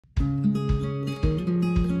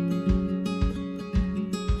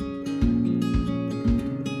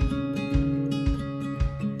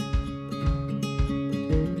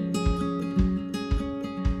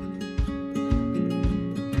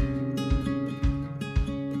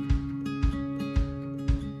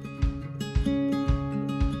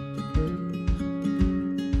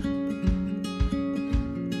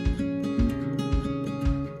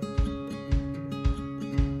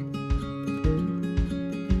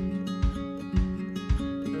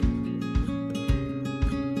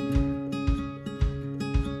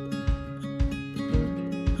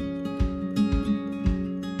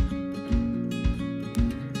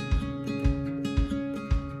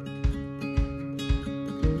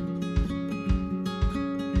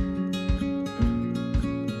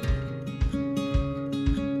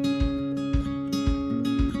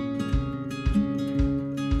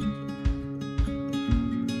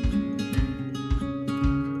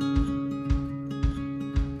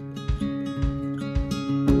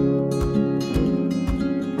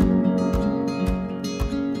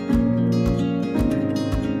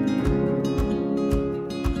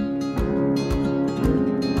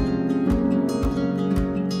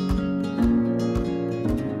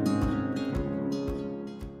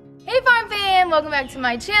welcome back to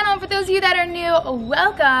my channel. For those of you that are new,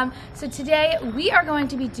 welcome. So today we are going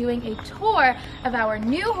to be doing a tour of our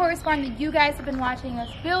new horse barn that you guys have been watching us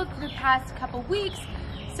build for the past couple weeks.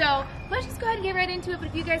 So let's just go ahead and get right into it. But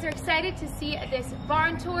if you guys are excited to see this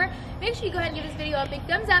barn tour, make sure you go ahead and give this video a big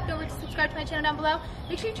thumbs up. Don't forget to subscribe to my channel down below.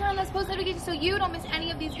 Make sure you turn on those post notifications so you don't miss any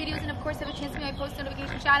of these videos, and of course have a chance to get my post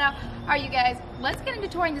notification shout out. Alright, you guys, let's get into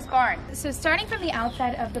touring this barn. So starting from the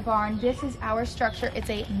outside of the barn, this is our structure. It's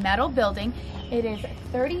a metal building. It is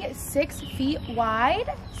 36 feet wide,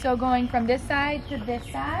 so going from this side to this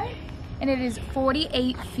side, and it is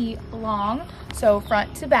 48 feet long, so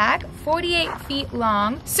front to back, 48 feet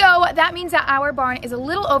long. So that means that our barn is a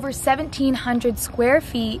little over 1,700 square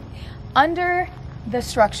feet under the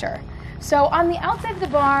structure. So on the outside of the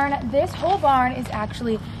barn, this whole barn is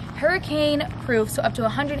actually hurricane proof, so up to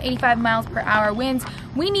 185 miles per hour winds.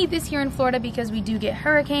 We need this here in Florida because we do get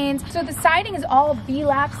hurricanes. So the siding is all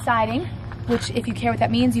B-lap siding, which if you care what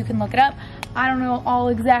that means, you can look it up. I don't know all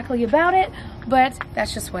exactly about it, but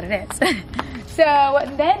that's just what it is. So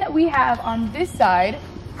then we have on this side,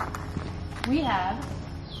 we have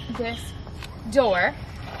this door,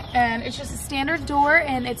 and it's just a standard door,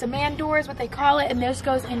 and it's a man door is what they call it, and this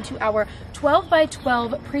goes into our 12 by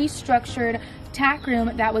 12 pre-structured tack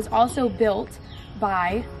room that was also built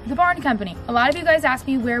by the barn company. A lot of you guys asked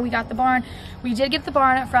me where we got the barn. We did get the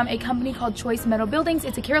barn from a company called Choice Metal Buildings.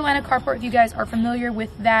 It's a Carolina carport, if you guys are familiar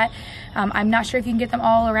with that. I'm not sure if you can get them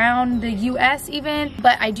all around the US even,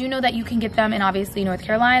 but I do know that you can get them in obviously North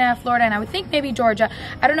Carolina, Florida, and I would think maybe Georgia.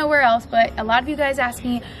 I don't know where else, but a lot of you guys asked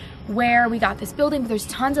me where we got this building, but there's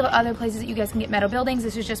tons of other places that you guys can get metal buildings.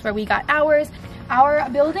 This is just where we got ours. Our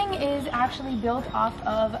building is actually built off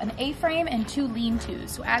of an A-frame and 2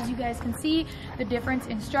 lean-tos. So as you guys can see, the difference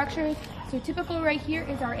in structures. So typical right here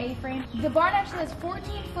is our A-frame. The barn actually has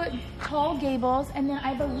 14-foot tall gables, and then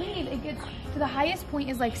I believe it gets to the highest point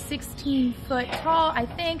is like 16 foot tall, I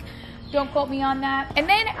think. Don't quote me on that. And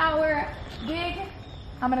then our big,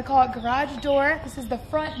 I'm gonna call it garage door. This is the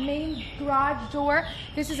front main garage door.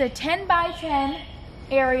 This is a 10 by 10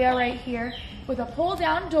 area right here with a pull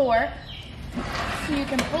down door. So you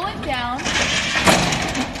can pull it down,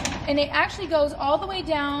 and it actually goes all the way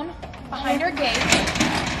down behind our gate.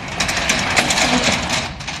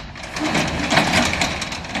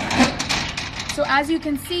 So as you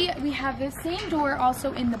can see, we have this same door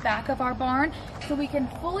also in the back of our barn, so we can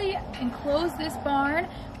fully enclose this barn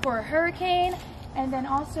for a hurricane. And then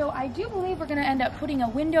also, I do believe we're gonna end up putting a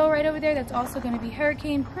window right over there that's also gonna be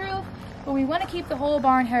hurricane proof, but we wanna keep the whole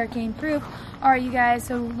barn hurricane proof. All right, you guys,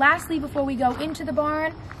 so lastly, before we go into the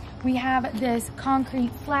barn, we have this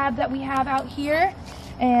concrete slab that we have out here.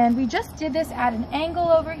 And we just did this at an angle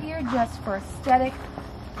over here just for aesthetic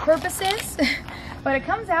purposes. But it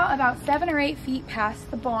comes out about 7 or 8 feet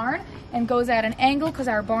past the barn and goes at an angle because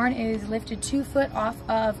our barn is lifted 2 foot off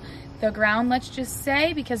of the ground, let's just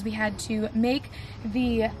say, because we had to make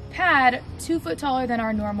the pad 2 foot taller than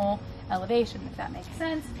our normal elevation, if that makes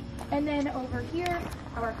sense. And then over here,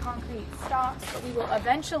 our concrete stops, but we will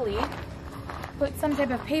eventually put some type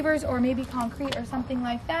of pavers or maybe concrete or something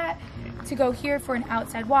like that to go here for an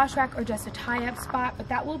outside wash rack or just a tie-up spot, but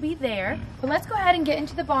that will be there. But let's go ahead and get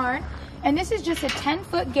into the barn. And this is just a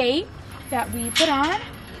 10-foot gate that we put on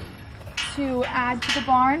to add to the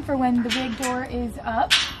barn for when the big door is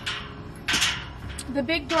up. The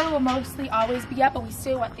big door will mostly always be up, but we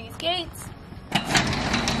still want these gates.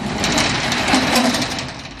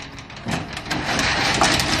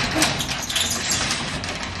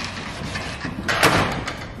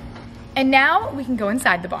 And now we can go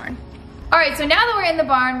inside the barn. All right, so now that we're in the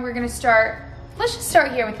barn, we're gonna start, let's just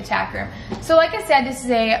start here with the tack room. So like I said, this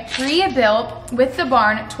is a pre-built with the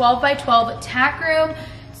barn 12 by 12 tack room.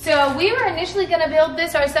 So we were initially gonna build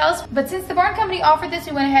this ourselves, but since the barn company offered this,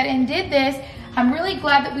 we went ahead and did this. I'm really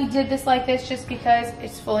glad that we did this like this just because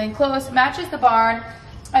it's fully enclosed, matches the barn.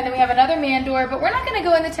 And then we have another man door, but we're not gonna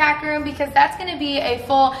go in the tack room because that's gonna be a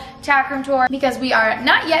full tack room tour because we are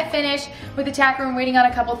not yet finished with the tack room, waiting on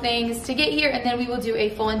a couple things to get here, and then we will do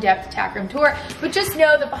a full in-depth tack room tour. But just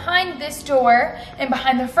know that behind this door and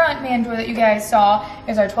behind the front man door that you guys saw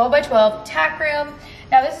is our 12 by 12 tack room.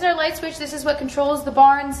 Now this is our light switch. This is what controls the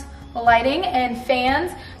barn's lighting and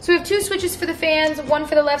fans. So we have 2 switches for the fans, one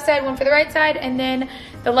for the left side, one for the right side, and then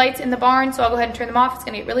the lights in the barn. So I'll go ahead and turn them off. It's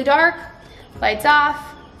gonna get really dark. Lights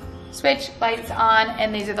off, switch, lights on,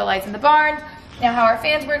 and these are the lights in the barn. Now how our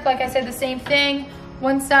fans work, like I said, the same thing.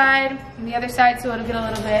 One side and the other side, so it'll get a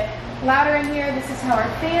little bit louder in here. This is how our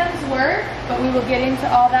fans work, but we will get into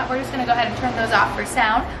all that. We're just gonna go ahead and turn those off for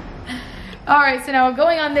sound. All right, so now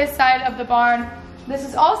going on this side of the barn, this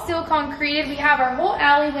is all still concreted. We have our whole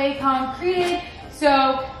alleyway concreted.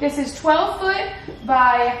 So this is 12 foot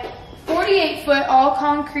by 48 foot, all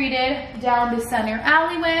concreted down the center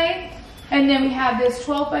alleyway. And then we have this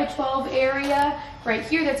 12 by 12 area right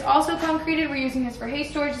here that's also concreted. We're using this for hay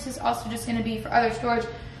storage. This is also just gonna be for other storage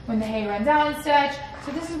when the hay runs out and such.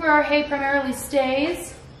 So this is where our hay primarily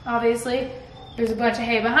stays. Obviously, there's a bunch of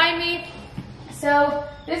hay behind me. So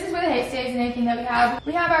this is where the hay stays and anything that we have.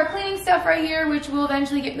 We have our cleaning stuff right here, which will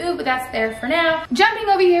eventually get moved, but that's there for now. Jumping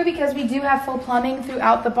over here, because we do have full plumbing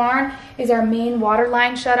throughout the barn, is our main water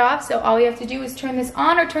line shut off. So all we have to do is turn this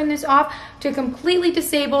on or turn this off to completely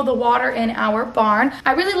disable the water in our barn.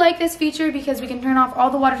 I really like this feature because we can turn off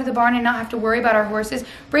all the water to the barn and not have to worry about our horses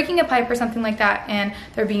breaking a pipe or something like that and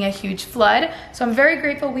there being a huge flood. So I'm very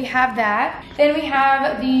grateful we have that. Then we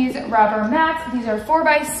have these rubber mats. These are 4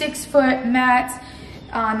 by 6 foot mats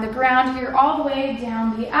on the ground here all the way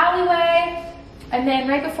down the alleyway. And then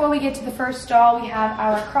right before we get to the first stall, we have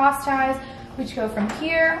our cross ties, which go from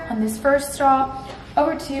here on this first stall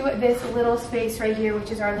over to this little space right here,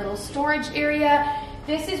 which is our little storage area.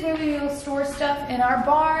 This is where we will store stuff in our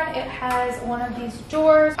barn. It has one of these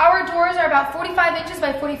doors. Our doors are about 45 inches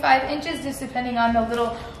by 45 inches, just depending on the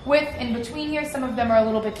little width in between here. Some of them are a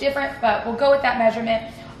little bit different, but we'll go with that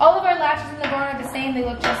measurement. All of our latches in the barn are the same. They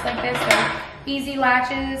look just like this. They're easy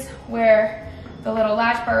latches where the little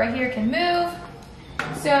latch bar right here can move.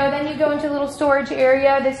 So then you go into a little storage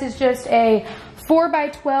area. This is just a 4 by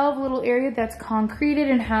 12 little area that's concreted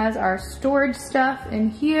and has our storage stuff in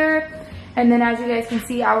here. And then as you guys can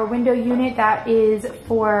see, our window unit, that is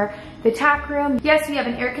for the tack room. Yes, we have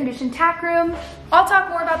an air-conditioned tack room. I'll talk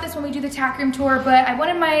more about this when we do the tack room tour, but I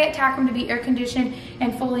wanted my tack room to be air-conditioned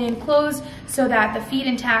and fully enclosed so that the feed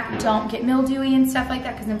and tack don't get mildewy and stuff like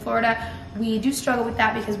that, because in Florida, we do struggle with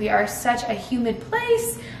that because we are such a humid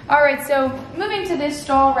place. All right, so moving to this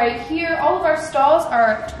stall right here, all of our stalls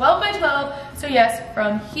are 12 by 12. So yes,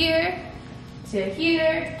 from here to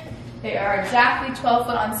here, they are exactly 12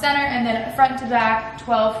 foot on center, and then front to back,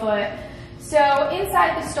 12 foot. So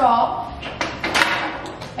inside the stall,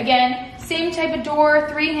 again, same type of door,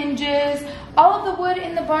 3 hinges. All of the wood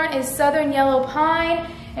in the barn is southern yellow pine,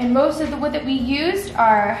 and most of the wood that we used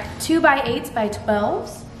are 2 by 8s by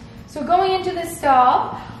 12s. So going into the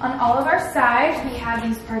stall, on all of our sides, we have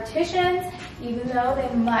these partitions. Even though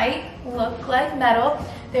they might look like metal,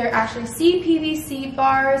 they're actually CPVC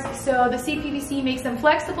bars. So the CPVC makes them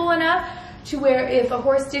flexible enough to where if a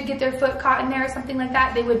horse did get their foot caught in there or something like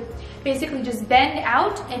that, they would basically just bend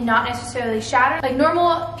out and not necessarily shatter like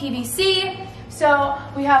normal PVC. So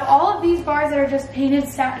we have all of these bars that are just painted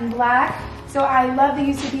satin black. So I love the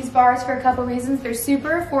use of these bars for a couple reasons. They're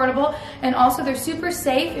super affordable, and also they're super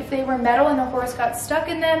safe. If they were metal and the horse got stuck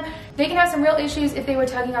in them, they can have some real issues if they were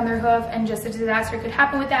tugging on their hoof, and just a disaster could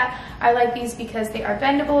happen with that. I like these because they are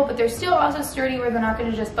bendable, but they're still also sturdy where they're not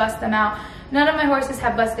gonna just bust them out. None of my horses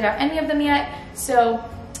have busted out any of them yet, so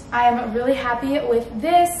I am really happy with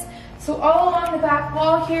this. So all along the back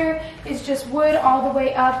wall here is just wood all the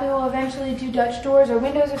way up. We will eventually do Dutch doors or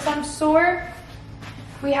windows of some sort.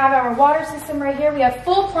 We have our water system right here. We have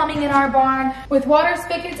full plumbing in our barn with water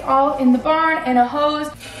spigots all in the barn and a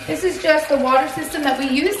hose. This is just the water system that we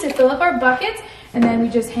use to fill up our buckets, and then we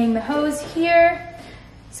just hang the hose here.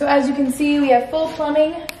 So as you can see, we have full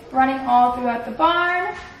plumbing running all throughout the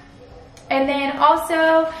barn. And then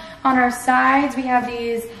also on our sides, we have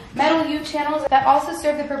these metal U-channels that also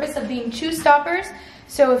serve the purpose of being chew stoppers.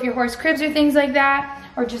 So if your horse cribs or things like that,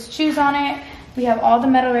 or just chews on it, we have all the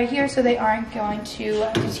metal right here so they aren't going to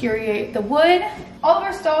deteriorate the wood. All of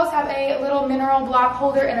our stalls have a little mineral block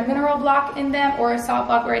holder and a mineral block in them, or a salt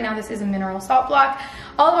block. Right now this is a mineral salt block.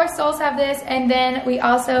 All of our stalls have this, and then we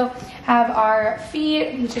also have our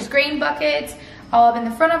feed, which is grain buckets, all up in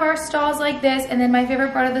the front of our stalls like this. And then my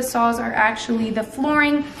favorite part of the stalls are actually the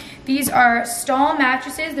flooring. These are stall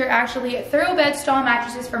mattresses. They're actually thoroughbed stall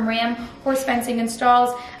mattresses from Ram Horse Fencing and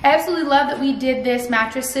Stalls. I absolutely love that we did this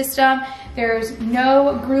mattress system. There's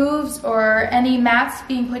no grooves or any mats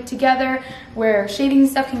being put together where shaving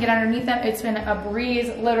stuff can get underneath them. It's been a breeze,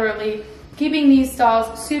 literally, keeping these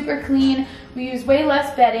stalls super clean. We use way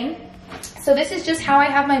less bedding. So this is just how I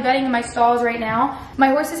have my bedding in my stalls right now. My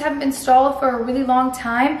horses haven't been stalled for a really long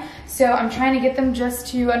time, so I'm trying to get them just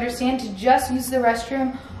to understand to just use the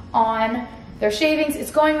restroom on their shavings.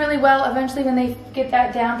 It's going really well. Eventually when they get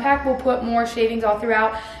that down pack, we'll put more shavings all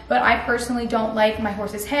throughout, but I personally don't like my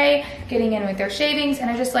horses' hay getting in with their shavings, and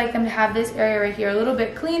I just like them to have this area right here a little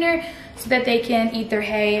bit cleaner so that they can eat their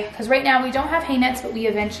hay, because right now we don't have hay nets, but we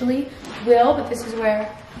eventually will. But this is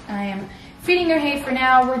where I am feeding their hay for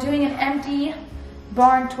now. We're doing an empty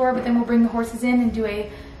barn tour, but then we'll bring the horses in and do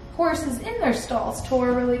a horses in their stalls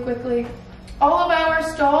tour really quickly. All of our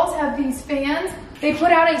stalls have these fans. They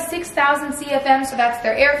put out a 6,000 CFM, so that's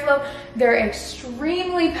their airflow. They're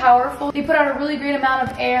extremely powerful. They put out a really great amount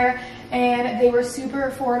of air, and they were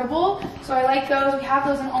super affordable. So I like those. We have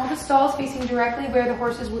those in all the stalls facing directly where the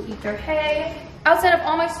horses will eat their hay. Outside of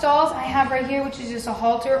all my stalls, I have right here, which is just a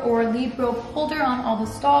halter or a lead rope holder on all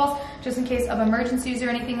the stalls. Just in case of emergencies or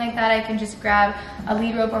anything like that, I can just grab a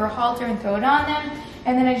lead rope or a halter and throw it on them.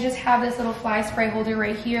 And then I just have this little fly spray holder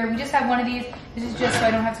right here. We just have one of these. This is just so I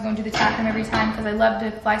don't have to go into the tap room every time, because I love to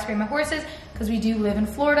fly spray my horses, because we do live in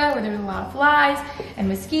Florida where there's a lot of flies and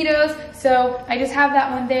mosquitoes. So I just have that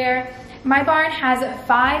one there. My barn has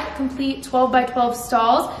 5 complete 12 by 12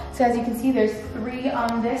 stalls. So as you can see, there's 3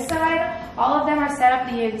 on this side. All of them are set up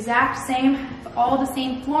the exact same, all the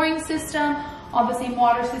same flooring system, all the same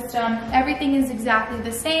water system. Everything is exactly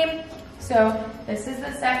the same. So this is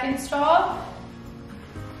the second stall.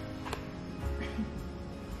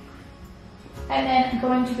 And then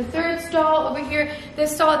going to the third stall over here,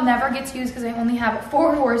 this stall never gets used because I only have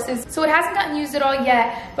 4 horses. So it hasn't gotten used at all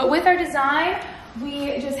yet. But with our design,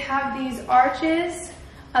 we just have these arches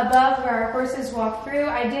above where our horses walk through.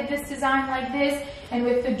 I did this design like this and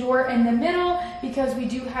with the door in the middle because we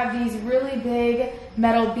do have these really big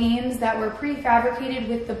metal beams that were prefabricated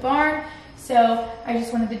with the barn. So I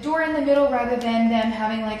just wanted the door in the middle rather than them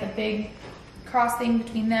having like a big cross thing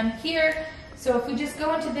between them here. So if we just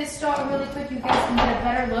go into this stall really quick, you guys can get a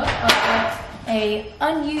better look of what a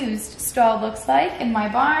unused stall looks like in my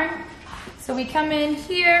barn. So we come in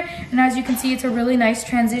here, and as you can see, it's a really nice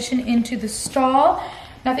transition into the stall.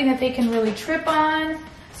 Nothing that they can really trip on.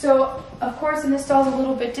 So of course in this stall is a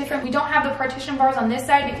little bit different. We don't have the partition bars on this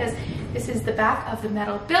side because this is the back of the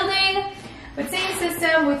metal building. But same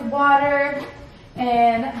system with water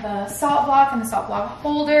and the salt block and the salt block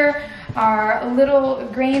holder, our little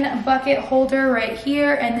grain bucket holder right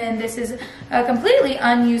here, and then this is a completely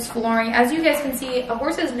unused flooring. As you guys can see, a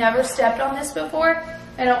horse has never stepped on this before,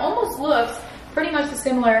 and it almost looks pretty much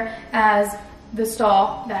similar as the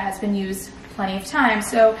stall that has been used plenty of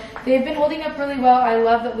times. So they've been holding up really well. I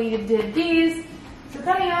love that we did these. So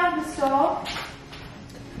coming out of the stall,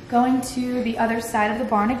 going to the other side of the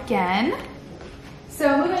barn again.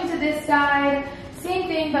 So moving to this side, same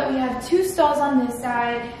thing, but we have 2 stalls on this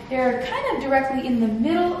side. They're kind of directly in the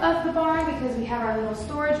middle of the barn because we have our little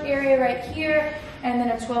storage area right here, and then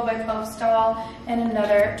a 12 by 12 stall and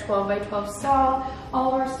another 12 by 12 stall.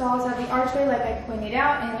 All of our stalls have the archway like I pointed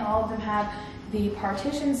out, and all of them have the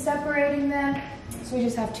partitions separating them. So we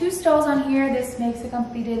just have 2 stalls on here. This makes a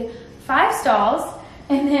completed 5 stalls.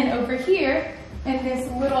 And then over here in this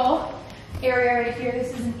little area right here,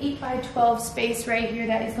 this is an 8 by 12 space right here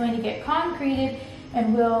that is going to get concreted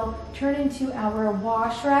and will turn into our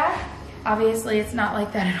wash rack. Obviously it's not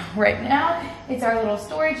like that at all right now. It's our little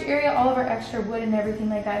storage area. All of our extra wood and everything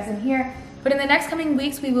like that is in here. But in the next coming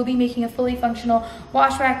weeks, we will be making a fully functional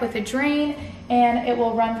wash rack with a drain, and it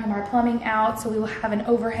will run from our plumbing out. So we will have an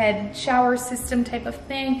overhead shower system type of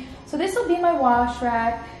thing. So this will be my wash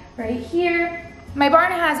rack right here. My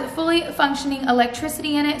barn has fully functioning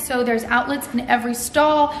electricity in it, so there's outlets in every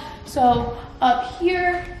stall. So up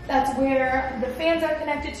here, that's where the fans are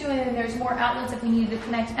connected to, and then there's more outlets if we needed to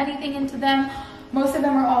connect anything into them. Most of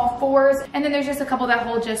them are all 4s, and then there's just a couple that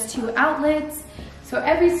hold just 2 outlets. So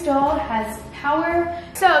every stall has power.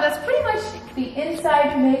 So that's pretty much the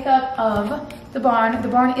inside makeup of the barn. The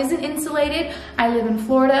barn isn't insulated. I live in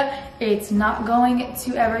Florida. It's not going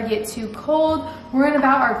to ever get too cold. We're in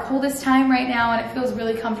about our coldest time right now, and it feels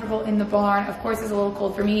really comfortable in the barn. Of course, it's a little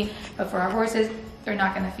cold for me, but for our horses, they're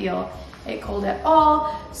not gonna feel it cold at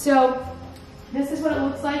all. So this is what it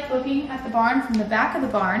looks like looking at the barn from the back of the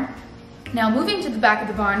barn. Now moving to the back of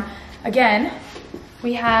the barn, again,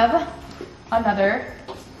 we have another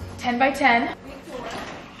 10 by 10.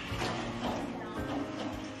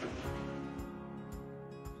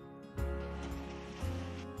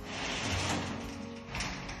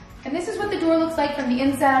 And this is what the door looks like from the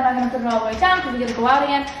inside. I'm not gonna put it all the way down because we gotta go out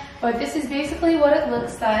again, but this is basically what it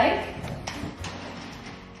looks like.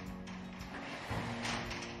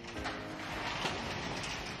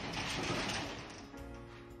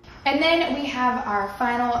 And then we have our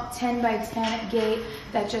final 10 by 10 gate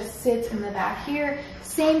that just sits in the back here.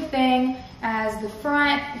 Same thing as the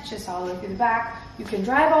front, it's just all the way through the back. You can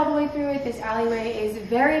drive all the way through it. This alleyway is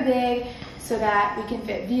very big so that we can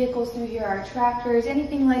fit vehicles through here, our tractors,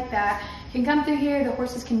 anything like that can come through here. The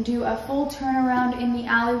horses can do a full turnaround in the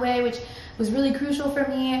alleyway, which was really crucial for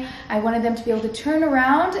me. I wanted them to be able to turn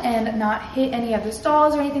around and not hit any of the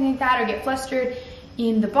stalls or anything like that or get flustered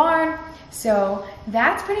in the barn. So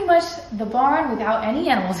that's pretty much the barn without any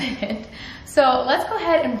animals in it. So let's go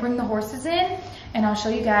ahead and bring the horses in, and I'll show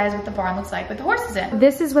you guys what the barn looks like with the horses in.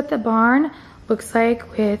 This is what the barn looks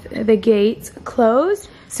like with the gates closed.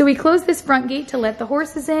 So we close this front gate to let the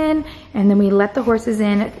horses in, and then we let the horses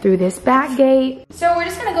in through this back gate. So we're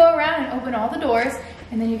just gonna go around and open all the doors,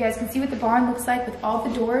 and then you guys can see what the barn looks like with all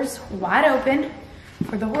the doors wide open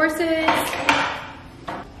for the horses.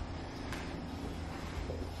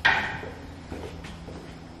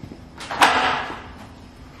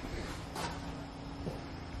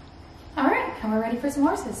 All right, and we're ready for some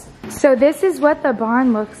horses. So this is what the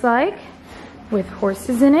barn looks like with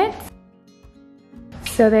horses in it.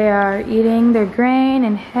 So they are eating their grain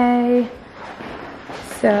and hay.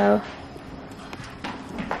 So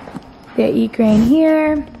they eat grain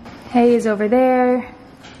here, hay is over there,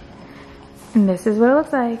 and this is what it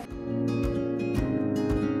looks like.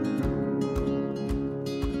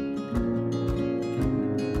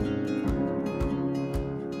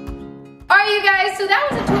 Alright you guys, so that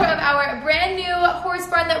was a tour of our brand new horse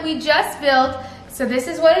barn that we just built. So this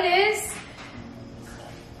is what it is.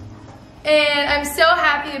 And I'm so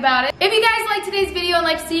happy about it. If you guys liked today's video and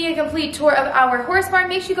like seeing a complete tour of our horse barn,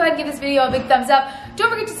 make sure you go ahead and give this video a big thumbs up.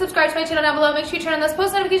 Don't forget to subscribe to my channel down below. Make sure you turn on those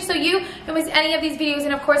post notifications so you don't miss any of these videos,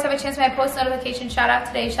 and of course have a chance for my post notification shout out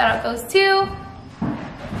today. Shout out goes to.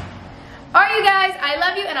 Alright you guys, I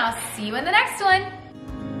love you, and I'll see you in the next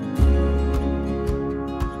one.